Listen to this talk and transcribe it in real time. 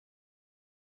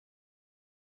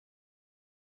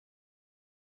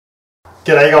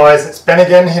G'day guys, it's Ben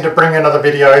again here to bring you another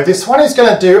video. This one is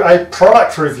going to do a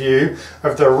product review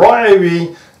of the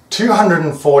Ryobi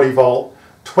 240 volt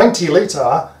 20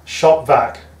 litre shop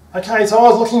vac. Okay, so I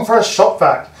was looking for a shop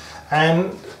vac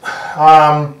and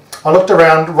I looked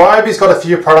around. Ryobi's got a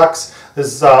few products.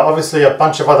 There's obviously a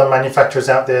bunch of other manufacturers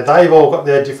out there. They've all got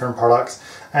their different products,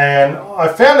 and I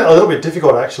found it a little bit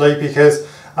difficult actually because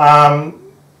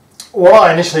what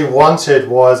I initially wanted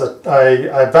was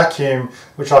a vacuum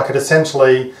which I could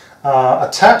essentially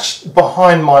attach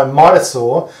behind my miter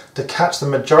saw to catch the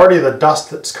majority of the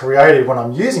dust that's created when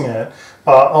I'm using it.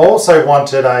 But I also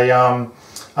wanted a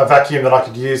vacuum that I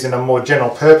could use in a more general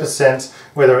purpose sense,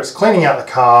 whether it's cleaning out the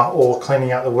car or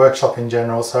cleaning out the workshop in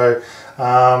general. So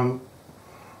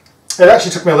it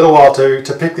actually took me a little while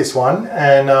to pick this one,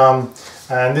 and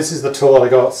this is the tool that I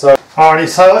got. So alrighty,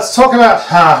 so let's talk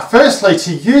about firstly,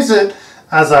 to use it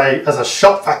as a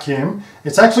shop vacuum.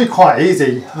 It's actually quite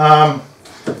easy.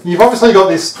 You've obviously got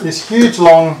this huge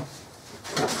long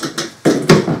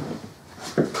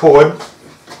cord,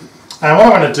 and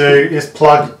what I'm going to do is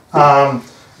plug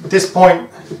this point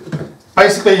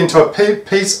basically into a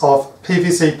piece of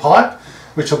PVC pipe,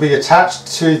 which will be attached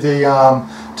to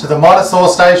the miter saw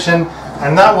station,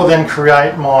 and that will then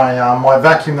create my my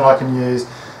vacuum that I can use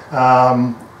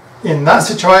in that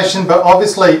situation. But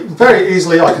obviously very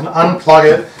easily I can unplug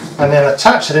it and then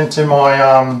attach it into my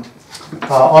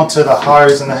onto the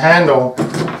hose and the handle,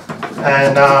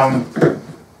 and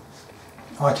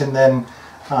I can then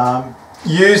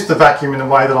use the vacuum in the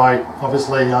way that I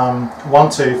obviously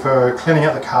want to for cleaning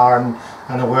out the car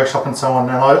and the workshop and so on.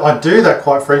 And I do that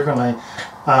quite frequently.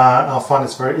 I find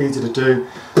it's very easy to do.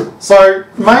 So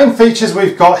main features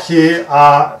we've got here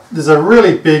are, there's a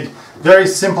really big, very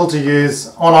simple to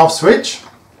use on-off switch.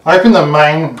 Open the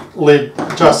main lid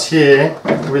just here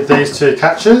with these two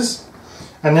catches,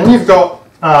 and then you've got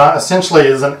essentially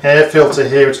there's an air filter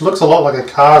here which looks a lot like a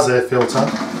car's air filter.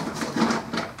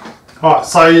 Alright,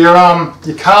 so your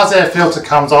car's air filter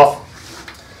comes off.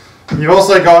 You've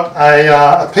also got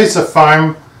a piece of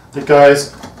foam that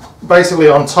goes basically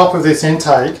on top of this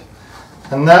intake,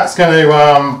 and that's going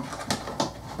to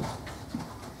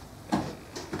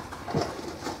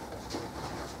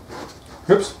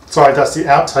oops, sorry, that's the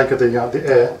outtake of the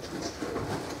air.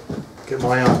 Get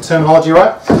my terminology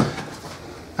right.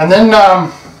 And then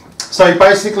so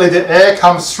basically the air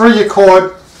comes through your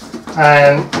cord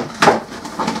and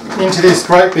into this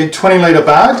great big 20 litre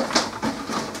bag,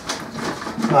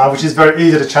 which is very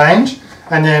easy to change,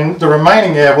 and then the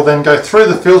remaining air will then go through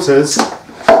the filters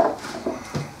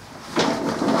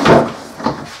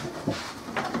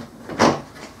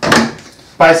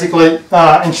basically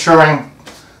ensuring,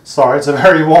 sorry, it's a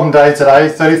very warm day today,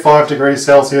 35 degrees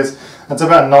Celsius, it's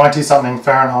about 90 something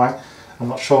Fahrenheit. I'm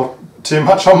not sure too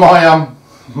much on my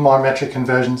my metric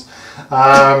conversions.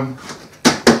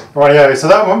 Rightio, so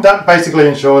that basically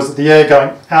ensures that the air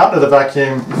going out of the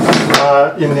vacuum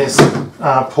in this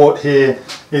port here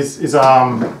is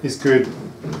good.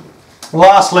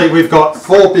 Lastly, we've got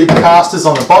 4 big casters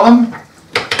on the bottom,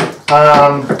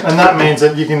 and that means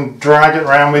that you can drag it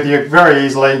around with you very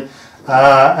easily,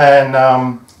 and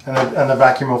the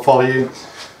vacuum will follow you.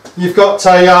 You've got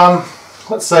a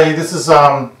let's see, this is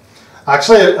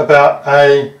actually about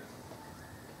a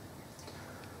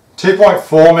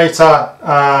 2.4 metre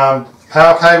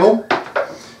power cable,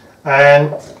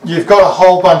 and you've got a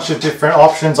whole bunch of different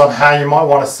options on how you might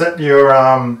want to set your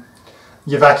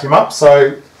vacuum up.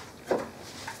 So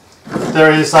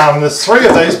there is there's 3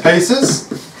 of these pieces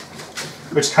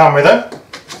which come with it,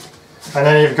 and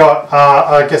then you've got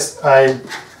I guess a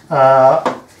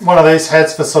one of these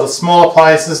heads for sort of smaller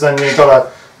places. Then you've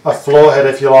got a floor head,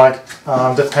 if you like,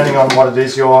 depending on what it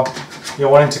is you're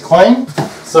wanting to clean.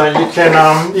 So you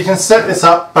can set this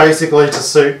up basically to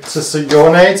suit your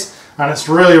needs, and it's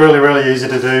really easy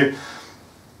to do.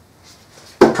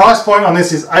 The price point on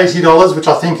this is $80, which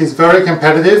I think is very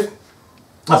competitive.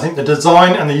 I think the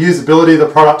design and the usability of the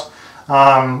product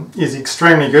is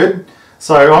extremely good.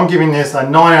 So I'm giving this a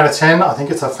 9 out of 10. I think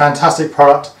it's a fantastic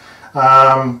product.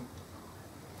 And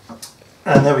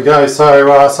there we go.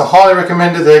 So so highly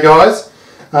recommended there, guys.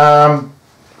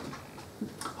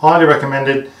 Highly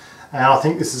recommended. And I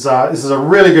think this is a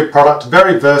really good product,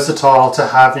 very versatile to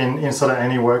have in sort of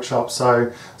any workshop.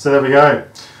 So there we go.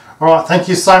 Alright, thank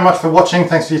you so much for watching.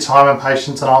 Thanks for your time and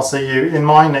patience, and I'll see you in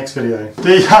my next video.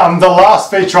 The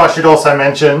last feature I should also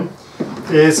mention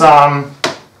is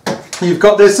you've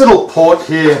got this little port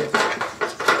here,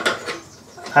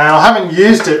 and I haven't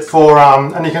used it for,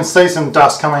 and you can see some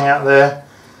dust coming out there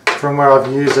from where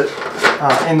I've used it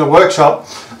in the workshop.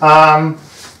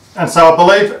 And And so I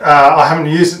believe, I haven't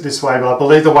used it this way, but I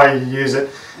believe the way you use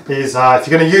it is if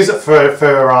you're going to use it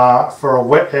for a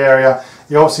wet area,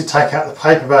 you obviously take out the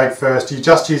paper bag first, you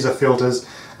just use the filters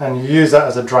and you use that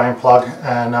as a drain plug,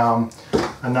 and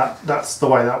that's the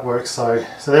way that works. So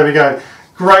there we go.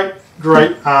 Great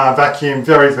vacuum,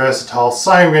 very versatile,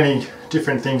 so many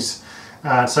different things,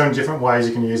 so many different ways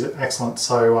you can use it. Excellent.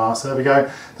 So there we go.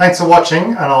 Thanks for watching,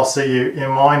 and I'll see you in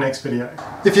my next video.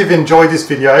 If you've enjoyed this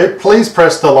video, please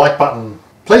press the like button.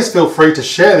 Please feel free to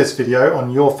share this video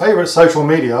on your favourite social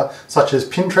media such as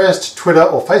Pinterest, Twitter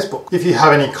or Facebook. If you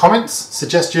have any comments,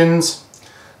 suggestions,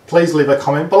 please leave a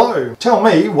comment below. Tell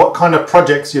me what kind of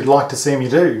projects you'd like to see me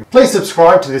do. Please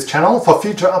subscribe to this channel for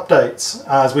future updates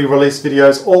as we release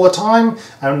videos all the time,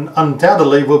 and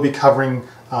undoubtedly we'll be covering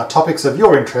topics of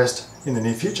your interest in the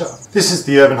near future. This is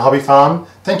the Urban Hobby Farm.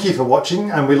 Thank you for watching,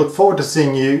 and we look forward to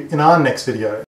seeing you in our next video.